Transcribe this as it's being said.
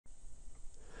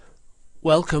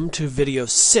Welcome to video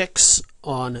 6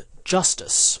 on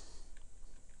justice.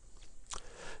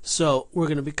 So we're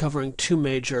going to be covering two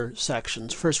major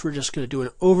sections. First, we're just going to do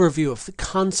an overview of the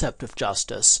concept of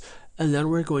justice, and then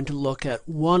we're going to look at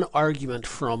one argument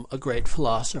from a great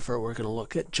philosopher. We're going to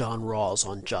look at John Rawls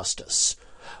on justice.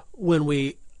 When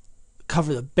we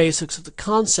cover the basics of the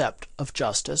concept of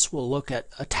justice, we'll look at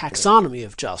a taxonomy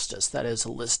of justice, that is,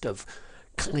 a list of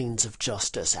kinds of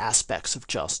justice, aspects of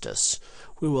justice.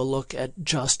 We will look at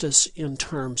justice in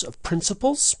terms of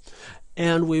principles,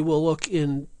 and we will look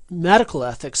in medical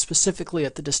ethics specifically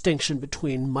at the distinction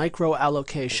between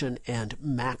microallocation and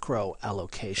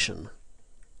macroallocation.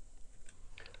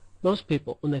 Most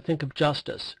people, when they think of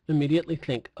justice, immediately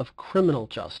think of criminal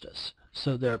justice.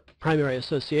 So their primary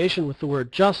association with the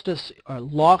word justice are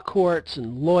law courts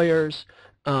and lawyers,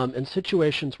 and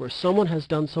situations where someone has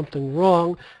done something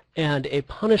wrong and a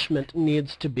punishment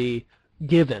needs to be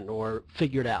given or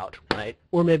figured out, right?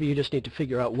 Or maybe you just need to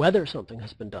figure out whether something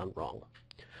has been done wrong.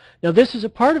 Now, this is a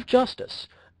part of justice.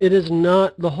 It is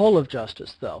not the whole of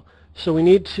justice, though. So we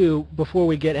need to, before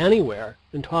we get anywhere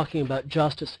in talking about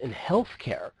justice in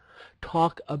healthcare,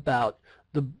 talk about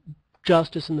the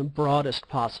justice in the broadest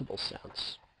possible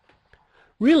sense.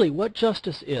 Really, what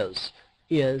justice is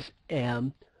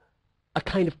a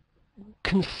kind of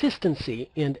consistency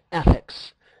in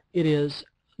ethics. It is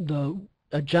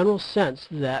a general sense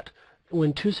that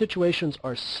when two situations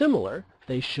are similar,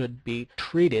 they should be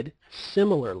treated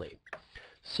similarly.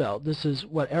 So this is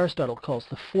what Aristotle calls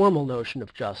the formal notion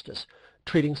of justice,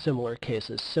 treating similar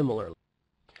cases similarly.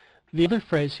 The other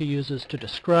phrase he uses to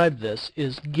describe this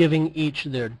is giving each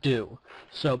their due.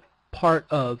 So part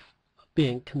of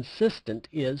being consistent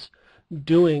is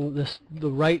doing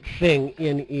the right thing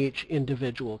in each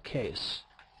individual case.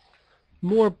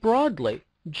 More broadly,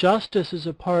 justice is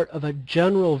a part of a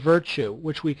general virtue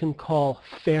which we can call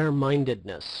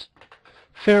fair-mindedness.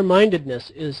 Fair-mindedness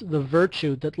is the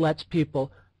virtue that lets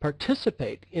people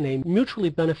participate in a mutually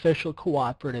beneficial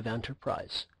cooperative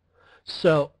enterprise.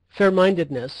 So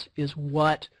fair-mindedness is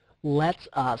what lets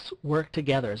us work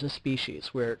together as a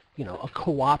species. We're, a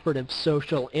cooperative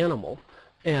social animal,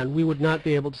 and we would not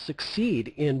be able to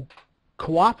succeed in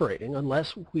cooperating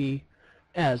unless we,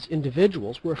 as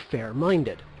individuals, were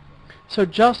fair-minded. So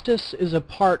justice is a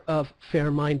part of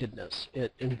fair-mindedness.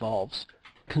 It involves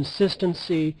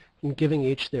consistency and giving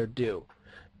each their due.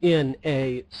 In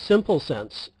a simple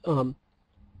sense, on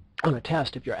a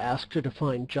test, if you're asked to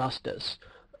define justice,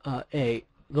 the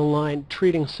line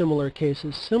treating similar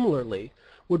cases similarly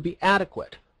would be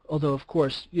adequate, although of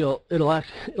course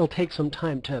it'll take some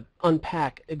time to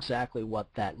unpack exactly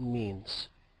what that means.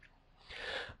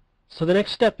 So the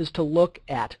next step is to look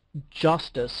at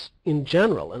justice in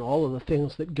general and all of the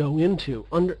things that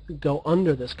go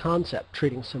under this concept,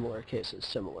 treating similar cases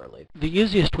similarly. The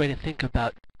easiest way to think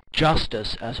about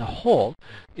justice as a whole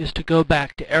is to go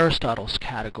back to Aristotle's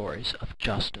categories of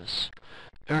justice.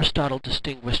 Aristotle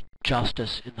distinguished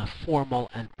justice in the formal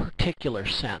and particular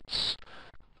sense.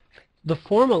 The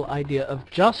formal idea of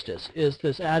justice is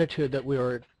this attitude that we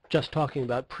were just talking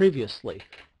about previously,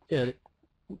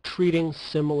 treating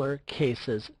similar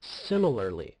cases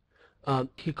similarly.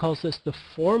 He calls this the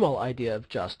formal idea of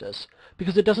justice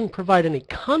because it doesn't provide any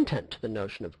content to the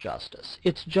notion of justice.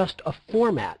 It's just a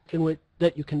format in which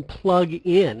that you can plug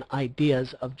in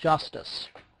ideas of justice.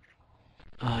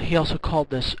 He also called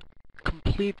this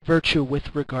complete virtue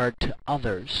with regard to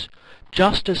others.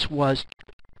 Justice was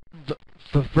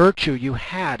the virtue you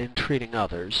had in treating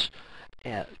others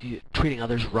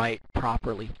right,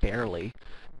 properly, fairly.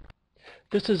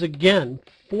 This is, again,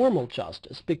 formal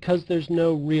justice because there's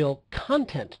no real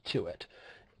content to it.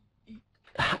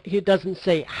 It doesn't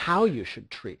say how you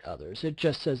should treat others. It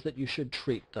just says that you should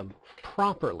treat them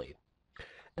properly.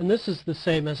 And this is the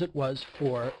same as it was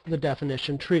for the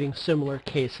definition treating similar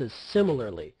cases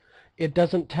similarly. It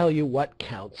doesn't tell you what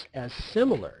counts as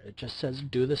similar. It just says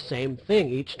do the same thing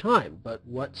each time. But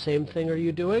what same thing are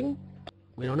you doing?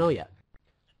 We don't know yet.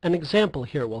 An example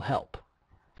here will help.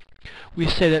 We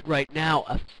say that right now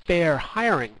a fair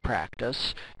hiring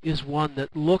practice is one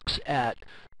that looks at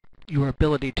your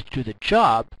ability to do the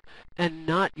job and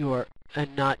not your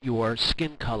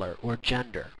skin color or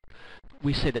gender.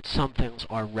 We say that some things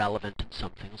are relevant and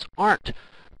some things aren't.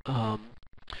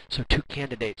 So two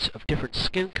candidates of different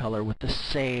skin color with the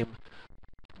same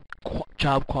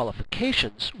job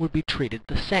qualifications would be treated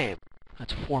the same.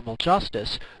 That's formal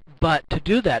justice. But to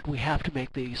do that, we have to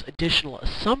make these additional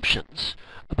assumptions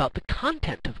about the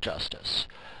content of justice,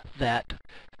 that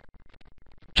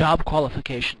job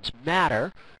qualifications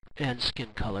matter and skin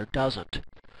color doesn't.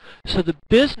 So the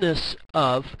business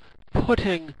of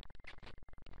putting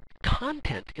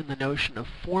content in the notion of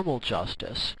formal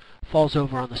justice falls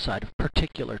over on the side of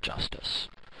particular justice.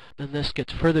 And this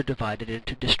gets further divided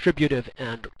into distributive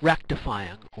and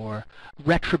rectifying or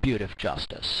retributive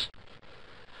justice.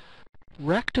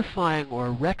 Rectifying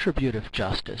or retributive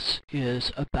justice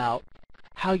is about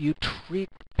how you treat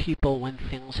people when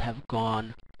things have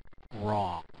gone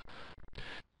wrong.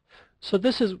 So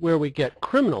this is where we get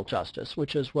criminal justice,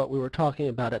 which is what we were talking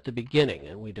about at the beginning,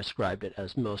 and we described it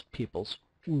as most people's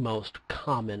most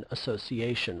common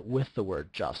association with the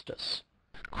word justice.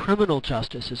 Criminal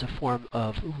justice is a form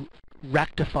of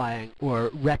rectifying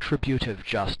or retributive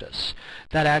justice.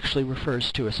 That actually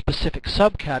refers to a specific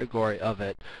subcategory of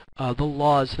it, the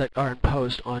laws that are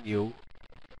imposed on you,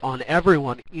 on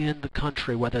everyone in the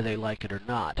country, whether they like it or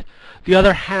not. The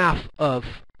other half of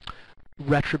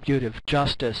retributive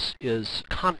justice is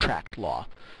contract law.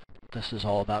 This is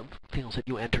all about things that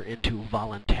you enter into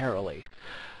voluntarily.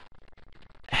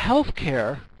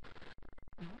 Healthcare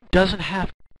doesn't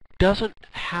have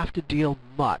to deal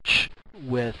much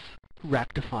with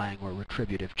rectifying or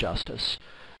retributive justice.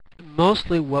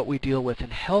 Mostly what we deal with in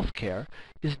healthcare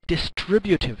is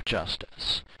distributive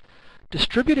justice.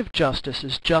 Distributive justice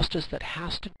is justice that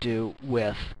has to do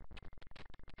with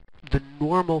the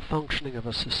normal functioning of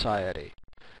a society.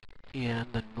 In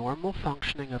the normal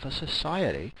functioning of a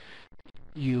society,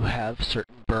 you have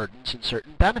certain burdens and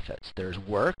certain benefits. There's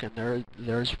work and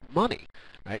there's money,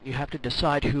 right? You have to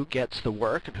decide who gets the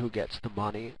work and who gets the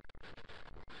money.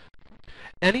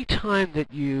 Any time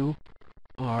that you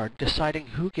are deciding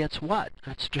who gets what,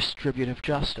 that's distributive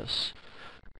justice.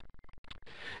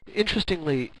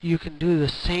 Interestingly, you can do the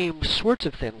same sorts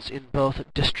of things in both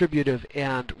distributive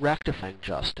and rectifying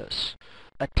justice.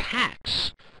 A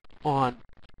tax on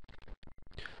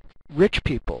rich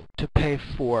people to pay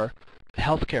for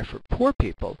health care for poor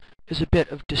people is a bit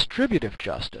of distributive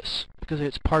justice because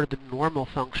it's part of the normal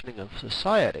functioning of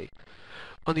society.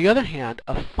 On the other hand,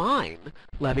 a fine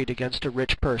levied against a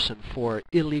rich person for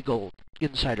illegal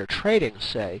insider trading,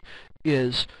 say,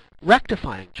 is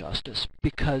rectifying justice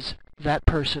because that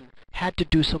person had to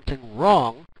do something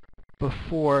wrong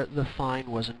before the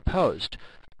fine was imposed.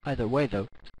 Either way, though,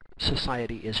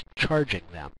 society is charging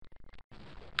them.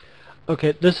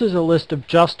 Okay, this is a list of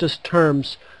justice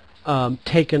terms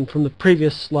taken from the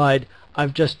previous slide.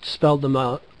 I've just spelled them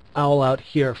out all out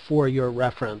here for your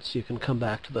reference. You can come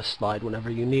back to this slide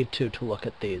whenever you need to look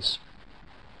at these.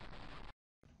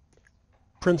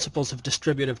 Principles of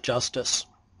distributive justice.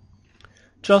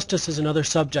 Justice is another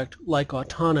subject, like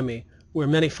autonomy, where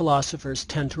many philosophers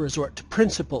tend to resort to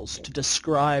principles to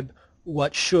describe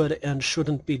what should and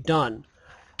shouldn't be done.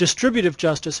 Distributive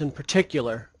justice in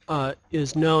particular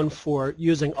is known for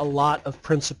using a lot of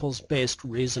principles-based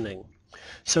reasoning.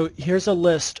 So here's a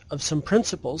list of some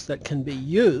principles that can be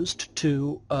used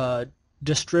to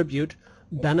distribute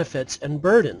benefits and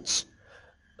burdens.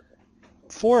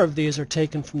 4 of these are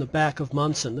taken from the back of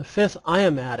Munson. The 5th I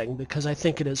am adding because I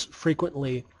think it is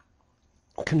frequently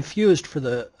confused for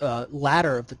the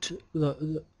latter of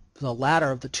the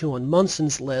latter of the 2 on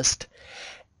Munson's list,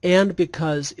 and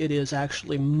because it is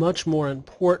actually much more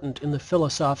important in the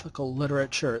philosophical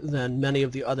literature than many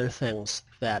of the other things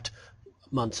that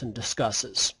Munson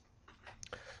discusses.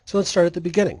 So let's start at the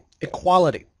beginning.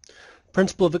 Equality. The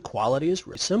principle of equality is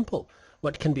very simple.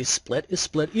 What can be split is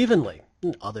split evenly.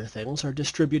 And other things are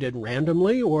distributed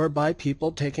randomly or by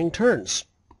people taking turns.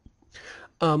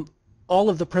 All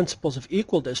of the principles of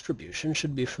equal distribution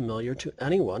should be familiar to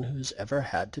anyone who's ever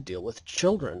had to deal with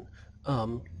children.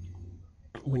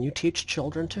 When you teach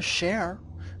children to share,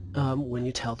 when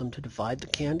you tell them to divide the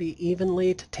candy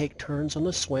evenly, to take turns on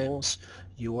the swings,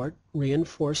 you are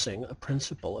reinforcing a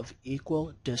principle of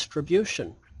equal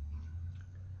distribution.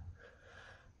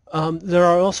 There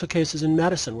are also cases in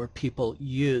medicine where people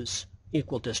use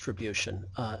equal distribution.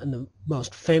 And the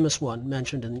most famous one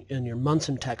mentioned in your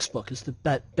Munson textbook is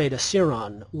the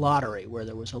beta-seron lottery, where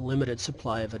there was a limited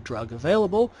supply of a drug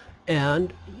available,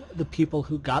 and the people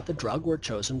who got the drug were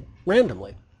chosen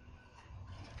randomly.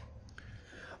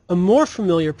 A more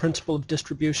familiar principle of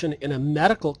distribution in a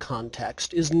medical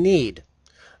context is need.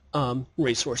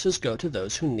 Resources go to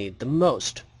those who need them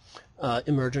most.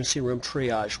 Emergency room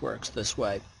triage works this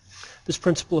way. This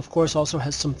principle, of course, also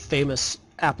has some famous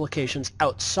applications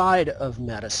outside of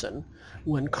medicine.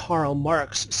 When Karl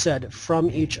Marx said, "From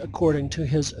each according to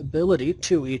his ability,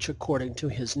 to each according to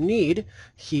his need,"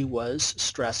 he was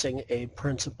stressing a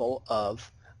principle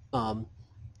of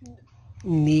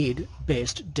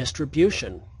need-based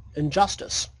distribution and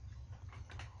justice.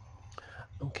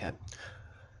 Okay.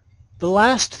 The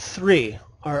last 3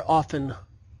 are often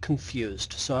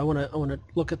confused. So I want to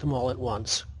look at them all at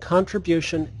once.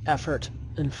 Contribution, effort,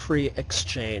 and free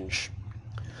exchange.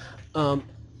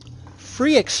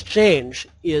 Free exchange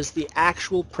is the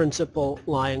actual principle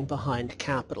lying behind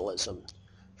capitalism.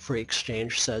 Free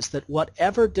exchange says that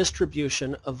whatever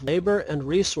distribution of labor and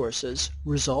resources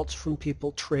results from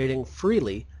people trading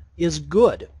freely is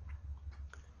good.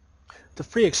 The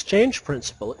free exchange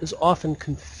principle is often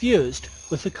confused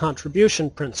with the contribution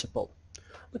principle.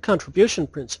 The contribution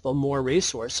principle, more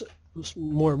resources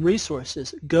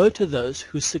go to those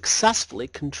who successfully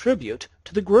contribute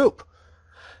to the group.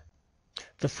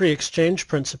 The free exchange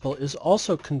principle is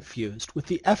also confused with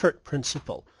the effort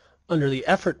principle. Under the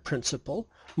effort principle,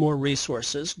 more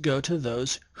resources go to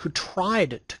those who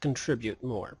tried to contribute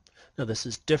more. Now this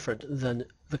is different than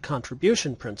the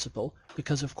contribution principle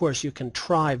because of course you can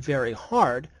try very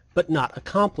hard but not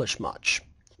accomplish much.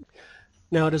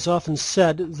 Now it is often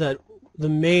said that the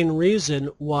main reason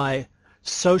why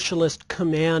socialist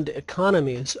command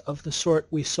economies of the sort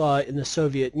we saw in the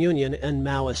Soviet Union and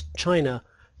Maoist China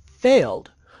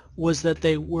failed was that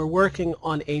they were working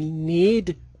on a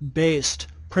need-based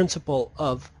principle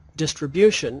of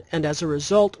distribution, and as a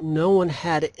result no one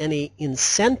had any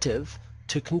incentive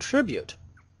to contribute.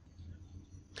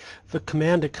 The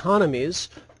command economies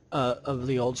of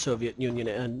the old Soviet Union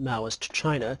and Maoist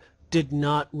China did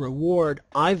not reward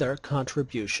either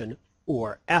contribution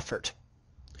or effort.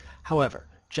 However,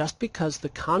 just because the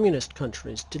communist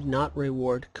countries did not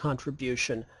reward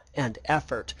contribution and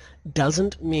effort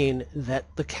doesn't mean that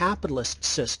the capitalist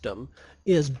system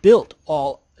is built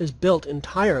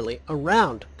entirely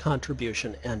around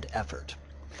contribution and effort.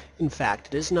 In fact,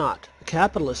 it is not. The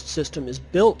capitalist system is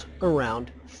built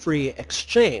around free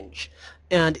exchange,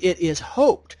 and it is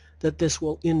hoped that this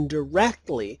will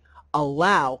indirectly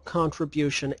allow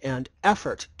contribution and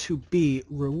effort to be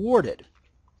rewarded.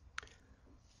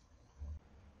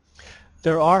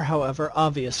 There are, however,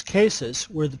 obvious cases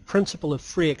where the principle of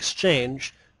free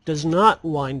exchange does not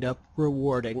wind up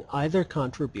rewarding either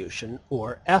contribution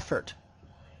or effort.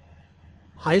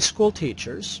 High school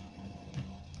teachers,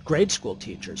 grade school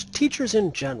teachers, teachers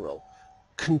in general,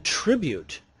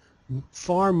 contribute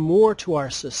far more to our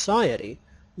society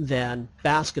than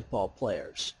basketball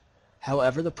players.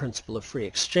 However, the principle of free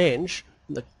exchange,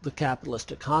 the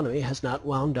capitalist economy, has not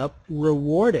wound up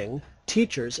rewarding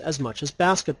teachers as much as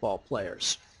basketball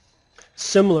players.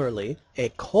 Similarly, a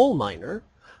coal miner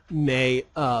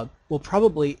will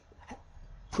probably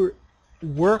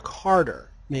work harder,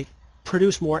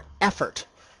 produce more effort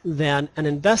than an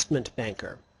investment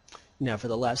banker.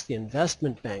 Nevertheless, the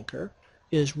investment banker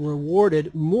is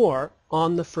rewarded more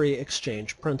on the free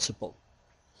exchange principle.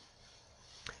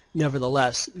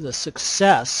 Nevertheless,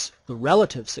 the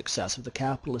relative success of the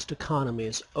capitalist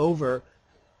economies over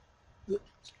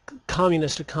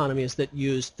communist economies that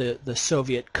used the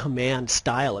Soviet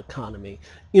command-style economy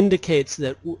indicates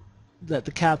that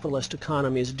the capitalist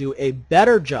economies do a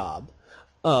better job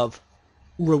of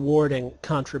rewarding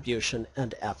contribution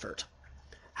and effort.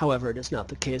 However, it is not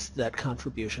the case that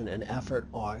contribution and effort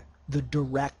are the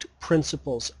direct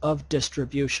principles of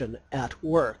distribution at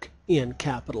work in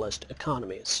capitalist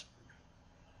economies.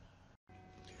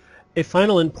 A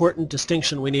final important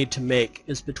distinction we need to make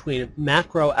is between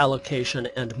macro allocation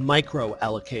and micro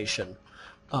allocation.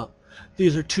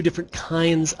 These are two different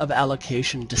kinds of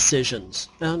allocation decisions,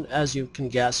 and as you can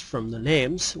guess from the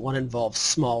names, one involves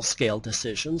small-scale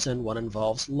decisions and one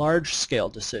involves large-scale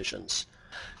decisions.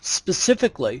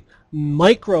 Specifically,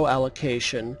 micro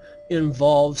allocation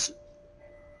involves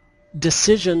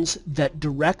decisions that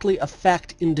directly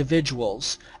affect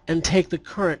individuals and take the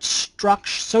current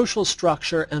social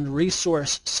structure and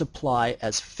resource supply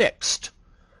as fixed.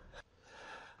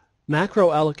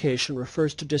 Macro allocation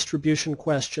refers to distribution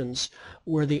questions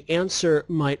where the answer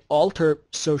might alter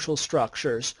social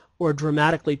structures or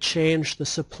dramatically change the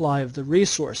supply of the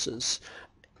resources.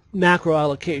 Macro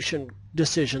allocation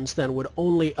decisions then would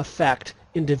only affect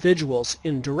individuals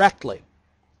indirectly.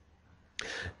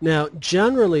 Now,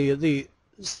 generally,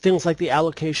 things like the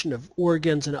allocation of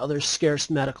organs and other scarce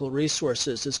medical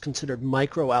resources is considered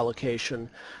microallocation,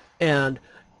 and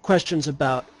questions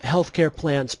about healthcare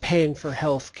plans, paying for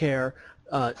healthcare,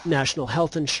 national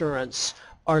health insurance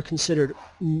are considered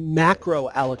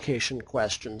macro allocation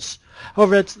questions.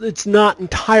 However, it's not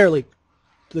entirely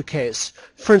the case.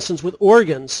 For instance, with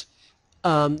organs,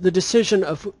 the decision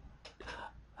of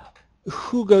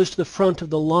who goes to the front of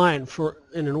the line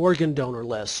in an organ donor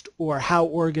list or how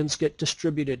organs get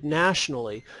distributed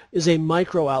nationally is a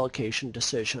microallocation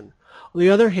decision. On the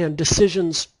other hand,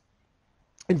 decisions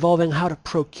involving how to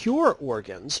procure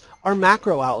organs are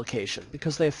macro allocation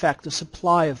because they affect the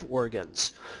supply of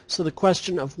organs. So the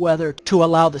question of whether to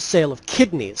allow the sale of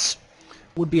kidneys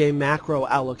would be a macro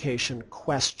allocation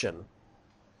question.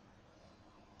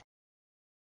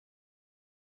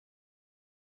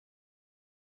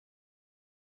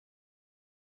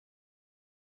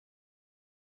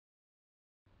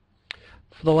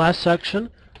 For the last section,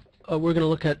 we're going to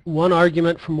look at one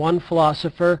argument from one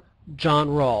philosopher, John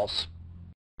Rawls.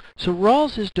 So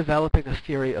Rawls is developing a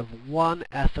theory of one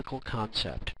ethical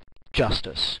concept,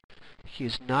 justice.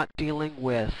 He's not dealing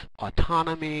with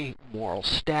autonomy, moral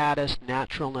status,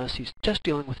 naturalness. He's just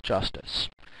dealing with justice.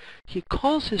 He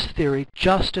calls his theory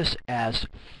justice as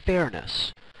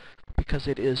fairness because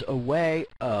it is a way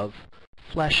of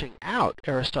fleshing out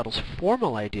Aristotle's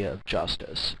formal idea of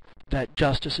justice, that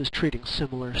justice is treating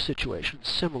similar situations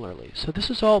similarly. So this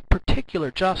is all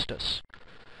particular justice.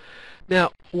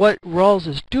 Now, what Rawls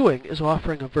is doing is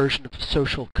offering a version of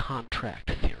social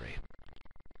contract theory.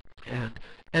 And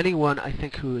anyone, I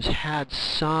think, who has had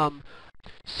some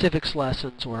civics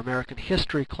lessons or American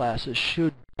history classes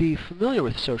should be familiar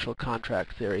with social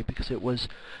contract theory because it was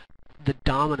the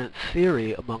dominant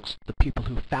theory amongst the people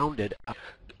who founded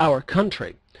our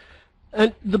country.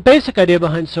 And the basic idea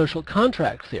behind social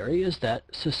contract theory is that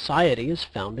society is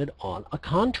founded on a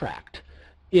contract.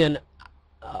 In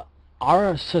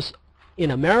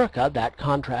America, that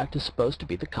contract is supposed to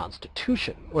be the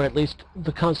Constitution, or at least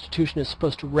the Constitution is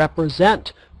supposed to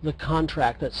represent the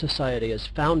contract that society is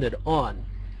founded on.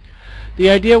 The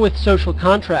idea with the social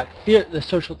contract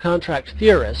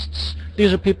theorists,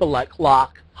 these are people like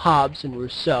Locke, Hobbes, and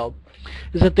Rousseau,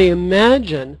 is that they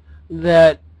imagine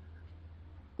that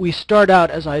we start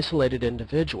out as isolated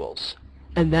individuals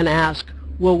and then ask,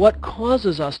 well, what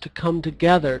causes us to come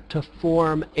together to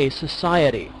form a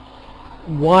society?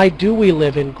 Why do we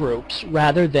live in groups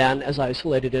rather than as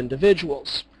isolated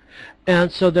individuals?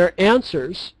 And so their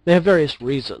answers, they have various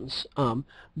reasons,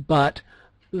 but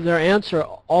their answer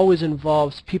always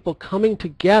involves people coming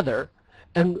together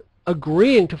and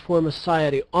agreeing to form a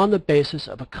society on the basis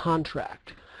of a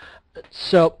contract.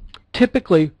 So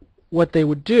typically what they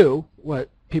would do, what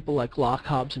people like Locke,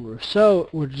 Hobbes, and Rousseau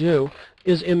would do,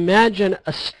 is imagine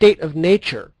a state of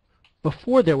nature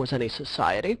before there was any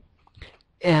society,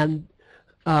 and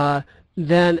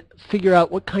then figure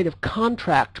out what kind of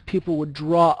contract people would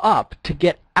draw up to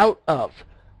get out of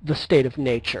the state of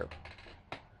nature.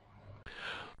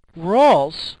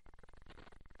 Rawls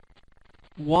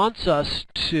wants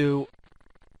to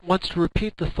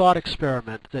repeat the thought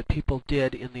experiment that people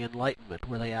did in the Enlightenment,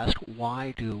 where they asked,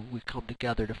 why do we come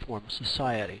together to form a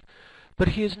society? But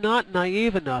he is not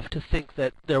naive enough to think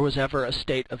that there was ever a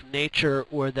state of nature,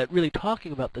 or that really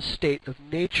talking about the state of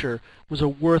nature was a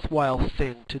worthwhile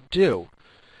thing to do.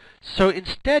 So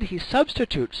instead he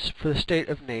substitutes for the state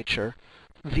of nature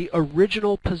the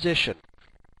original position.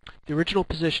 The original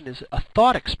position is a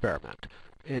thought experiment.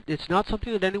 It's not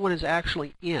something that anyone is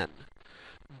actually in,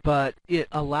 but it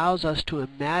allows us to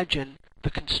imagine the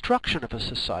construction of a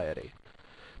society.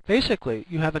 Basically,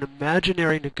 you have an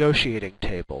imaginary negotiating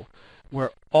table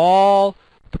where all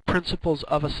the principles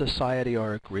of a society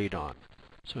are agreed on.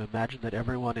 So imagine that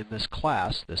everyone in this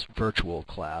class, this virtual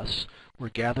class, were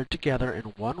gathered together in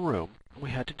one room, and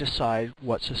we had to decide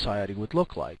what society would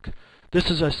look like.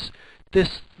 This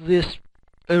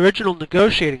original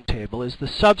negotiating table is the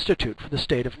substitute for the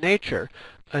state of nature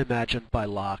imagined by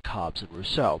Locke, Hobbes, and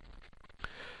Rousseau.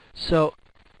 So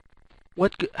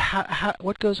what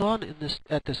goes on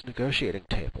at this negotiating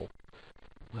table?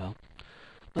 Well,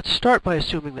 let's start by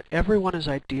assuming that everyone is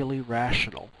ideally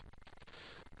rational.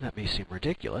 That may seem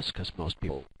ridiculous because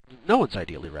no one's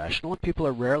ideally rational, and people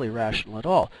are rarely rational at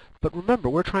all. But remember,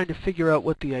 we're trying to figure out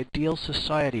what the ideal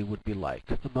society would be like,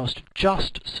 the most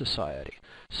just society.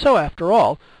 So after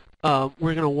all,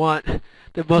 we're going to want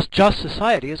the most just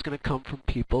society is going to come from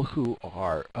people who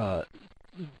are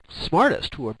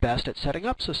smartest, who are best at setting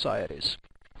up societies.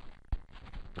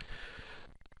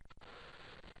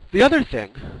 The other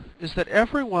thing is that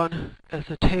everyone at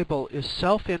the table is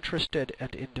self-interested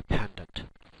and independent.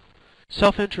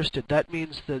 Self-interested, that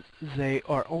means that they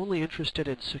are only interested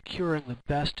in securing the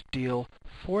best deal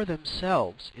for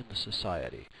themselves in the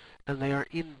society, and they are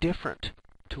indifferent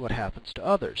to what happens to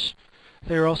others.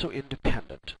 They are also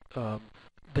independent.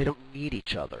 They don't need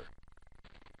each other.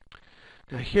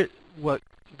 Now here,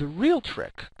 the real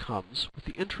trick comes with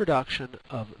the introduction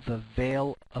of the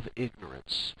veil of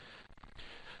ignorance.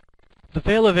 The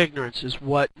veil of ignorance is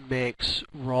what makes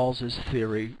Rawls's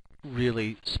theory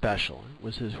really special. It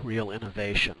was his real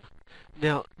innovation.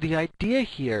 Now, the idea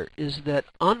here is that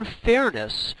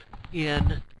unfairness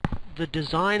in the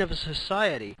design of a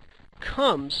society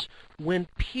comes when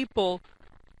people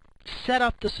set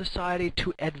up the society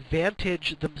to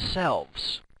advantage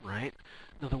themselves, right?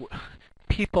 In other words,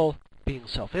 people, being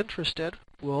self-interested,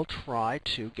 will try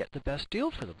to get the best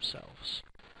deal for themselves.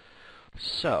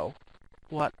 So,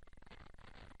 what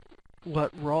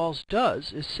Rawls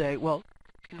does is say, well,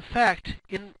 in fact,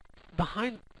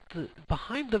 behind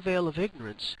the veil of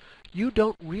ignorance, you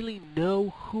don't really know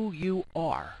who you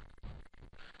are.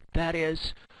 That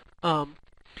is,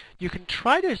 you can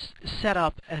try to set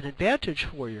up an advantage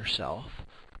for yourself,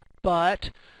 but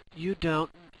you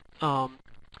don't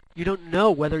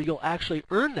know whether you'll actually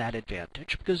earn that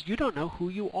advantage because you don't know who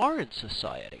you are in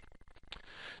society.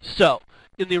 So,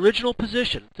 in the original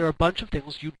position, there are a bunch of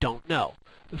things you don't know.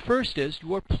 The first is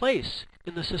your place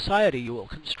in the society you will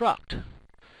construct.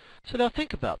 So now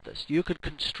think about this. You could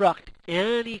construct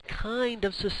any kind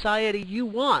of society you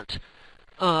want,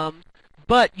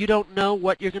 but you don't know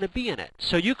what you're going to be in it.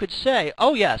 So you could say,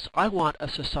 oh yes, I want a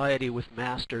society with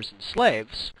masters and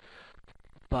slaves,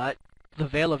 but the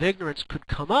veil of ignorance could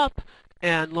come up,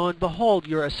 and lo and behold,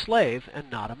 you're a slave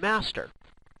and not a master.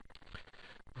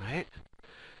 Right?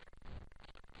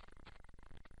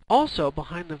 Also,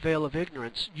 behind the veil of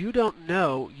ignorance, you don't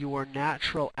know your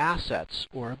natural assets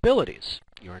or abilities,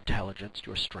 your intelligence,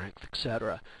 your strength,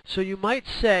 etc. So you might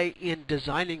say, in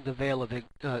designing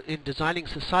designing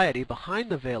society behind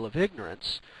the veil of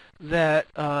ignorance, that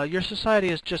your society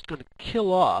is just going to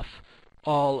kill off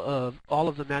all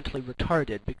of the mentally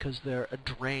retarded because they're a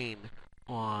drain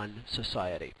on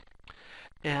society.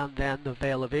 And then the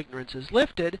veil of ignorance is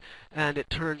lifted, and it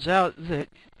turns out that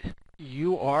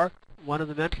you are one of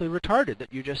the mentally retarded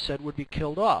that you just said would be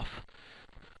killed off.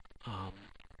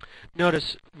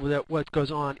 Notice that what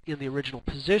goes on in the original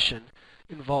position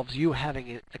involves you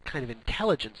having a kind of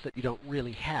intelligence that you don't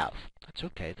really have. That's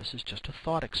okay, this is just a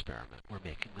thought experiment. We're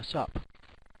making this up.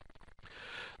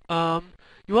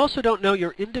 You also don't know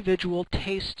your individual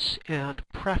tastes and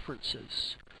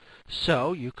preferences.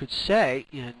 So you could say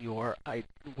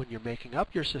when you're making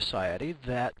up your society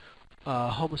that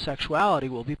homosexuality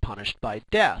will be punished by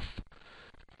death.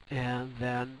 And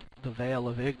then the veil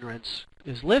of ignorance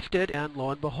is lifted, and lo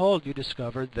and behold, you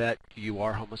discover that you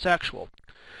are homosexual.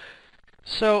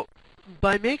 So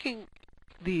by making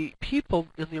the people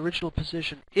in the original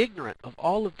position ignorant of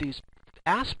all of these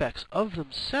aspects of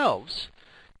themselves,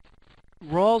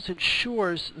 Rawls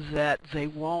ensures that they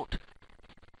won't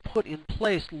put in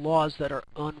place laws that are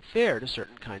unfair to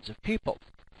certain kinds of people.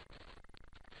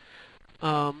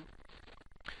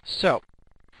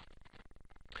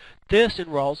 This, in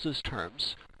Rawls's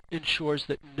terms, ensures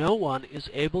that no one is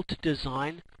able to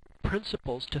design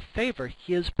principles to favor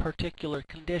his particular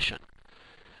condition.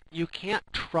 You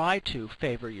can't try to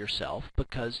favor yourself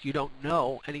because you don't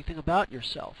know anything about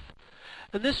yourself.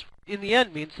 And this, in the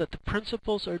end, means that the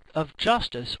principles of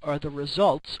justice are the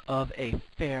results of a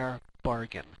fair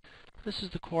bargain. This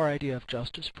is the core idea of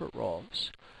justice for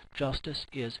Rawls. Justice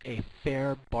is a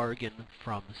fair bargain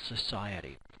from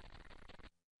society.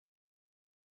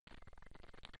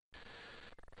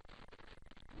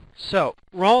 So,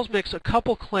 Rawls makes a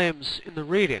couple claims in the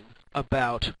reading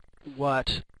about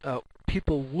what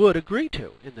people would agree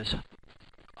to in this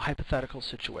hypothetical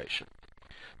situation.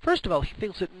 First of all, he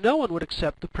thinks that no one would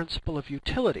accept the principle of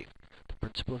utility. The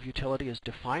principle of utility is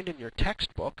defined in your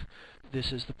textbook.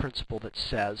 This is the principle that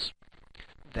says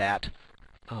that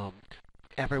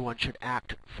everyone should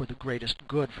act for the greatest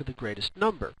good for the greatest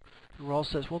number. And Rawls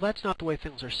says, well, that's not the way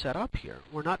things are set up here.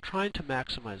 We're not trying to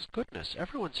maximize goodness.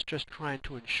 Everyone's just trying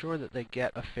to ensure that they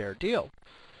get a fair deal.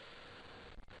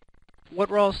 What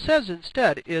Rawls says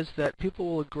instead is that people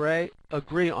will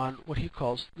agree on what he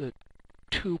calls the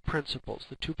two principles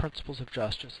of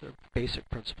justice. They're basic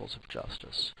principles of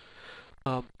justice.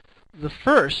 The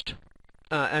first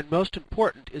and most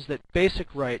important is that basic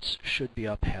rights should be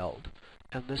upheld.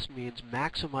 And this means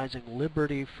maximizing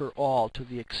liberty for all to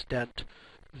the extent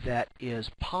that is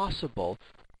possible.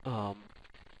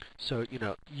 So,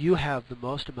 you have the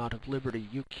most amount of liberty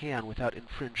you can without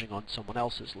infringing on someone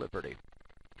else's liberty.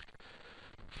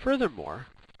 Furthermore,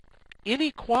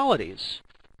 inequalities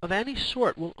of any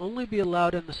sort will only be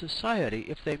allowed in the society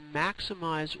if they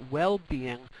maximize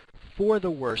well-being for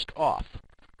the worst off.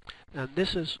 And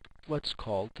this is what's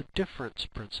called the difference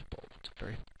principle. It's a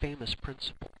very famous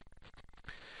principle.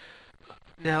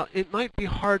 Now, it might be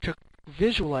hard to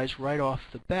visualize right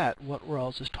off the bat what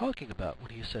Rawls is talking about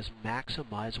when he says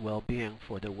maximize well-being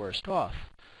for the worst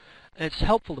off. It's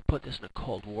helpful to put this in a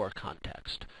Cold War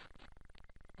context.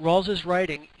 Rawls is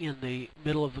writing in the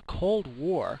middle of the Cold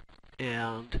War,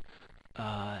 and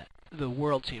the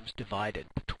world seems divided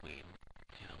between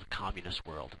the communist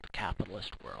world and the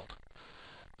capitalist world.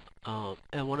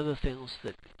 And one of the things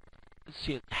that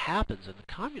happens in the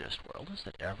communist world is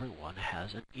that everyone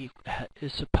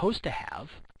is supposed to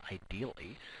have,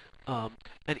 ideally,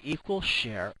 an equal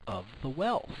share of the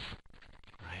wealth.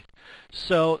 Right?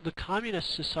 So the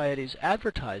communist societies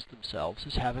advertise themselves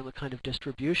as having the kind of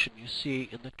distribution you see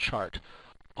in the chart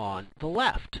on the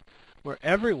left, where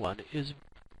everyone is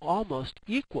almost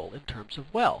equal in terms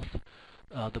of wealth.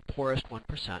 The poorest 1%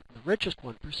 and the richest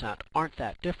 1% aren't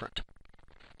that different.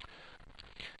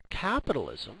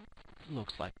 Capitalism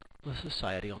looks like the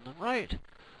society on the right,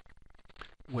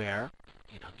 where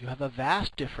you have a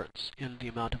vast difference in the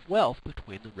amount of wealth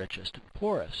between the richest and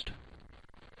poorest.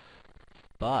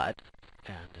 But,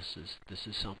 and this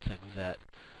is something that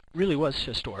really was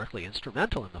historically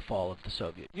instrumental in the fall of the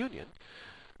Soviet Union,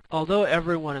 although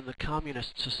everyone in the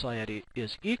communist society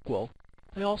is equal,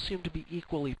 they all seem to be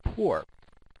equally poor.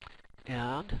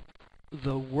 And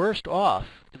the worst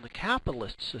off in the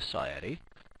capitalist society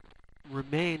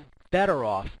remain better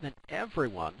off than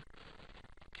everyone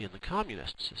in the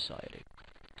communist society.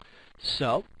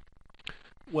 So,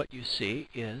 what you see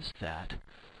is that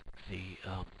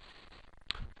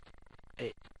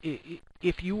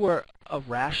if you were a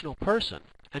rational person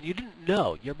and you didn't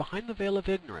know, you're behind the veil of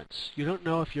ignorance, you don't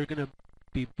know if you're going to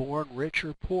be born rich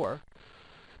or poor,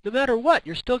 no matter what,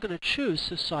 you're still going to choose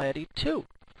society 2,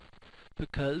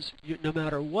 because no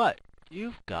matter what,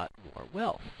 you've got more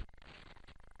wealth.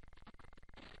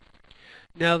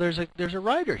 Now there's a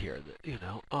writer here that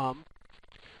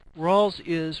Rawls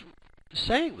is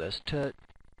saying this to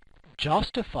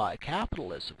justify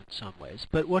capitalism in some ways,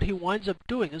 but what he winds up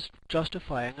doing is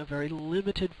justifying a very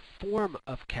limited form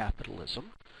of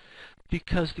capitalism,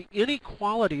 because the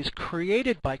inequalities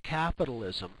created by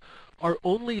capitalism are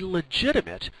only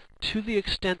legitimate to the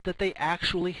extent that they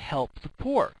actually help the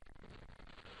poor.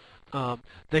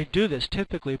 They do this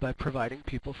typically by providing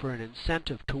people for an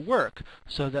incentive to work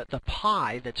so that the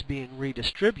pie that's being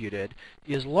redistributed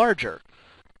is larger.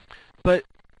 But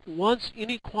once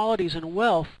inequalities in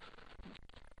wealth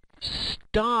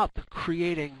stop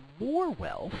creating more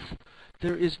wealth,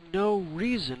 there is no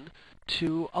reason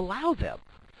to allow them.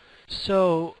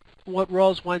 So what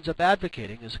Rawls winds up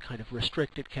advocating is a kind of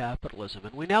restricted capitalism,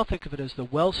 and we now think of it as the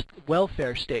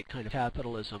welfare state kind of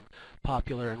capitalism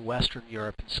popular in Western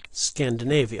Europe and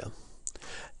Scandinavia.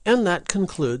 And that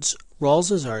concludes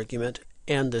Rawls's argument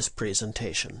and this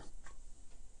presentation.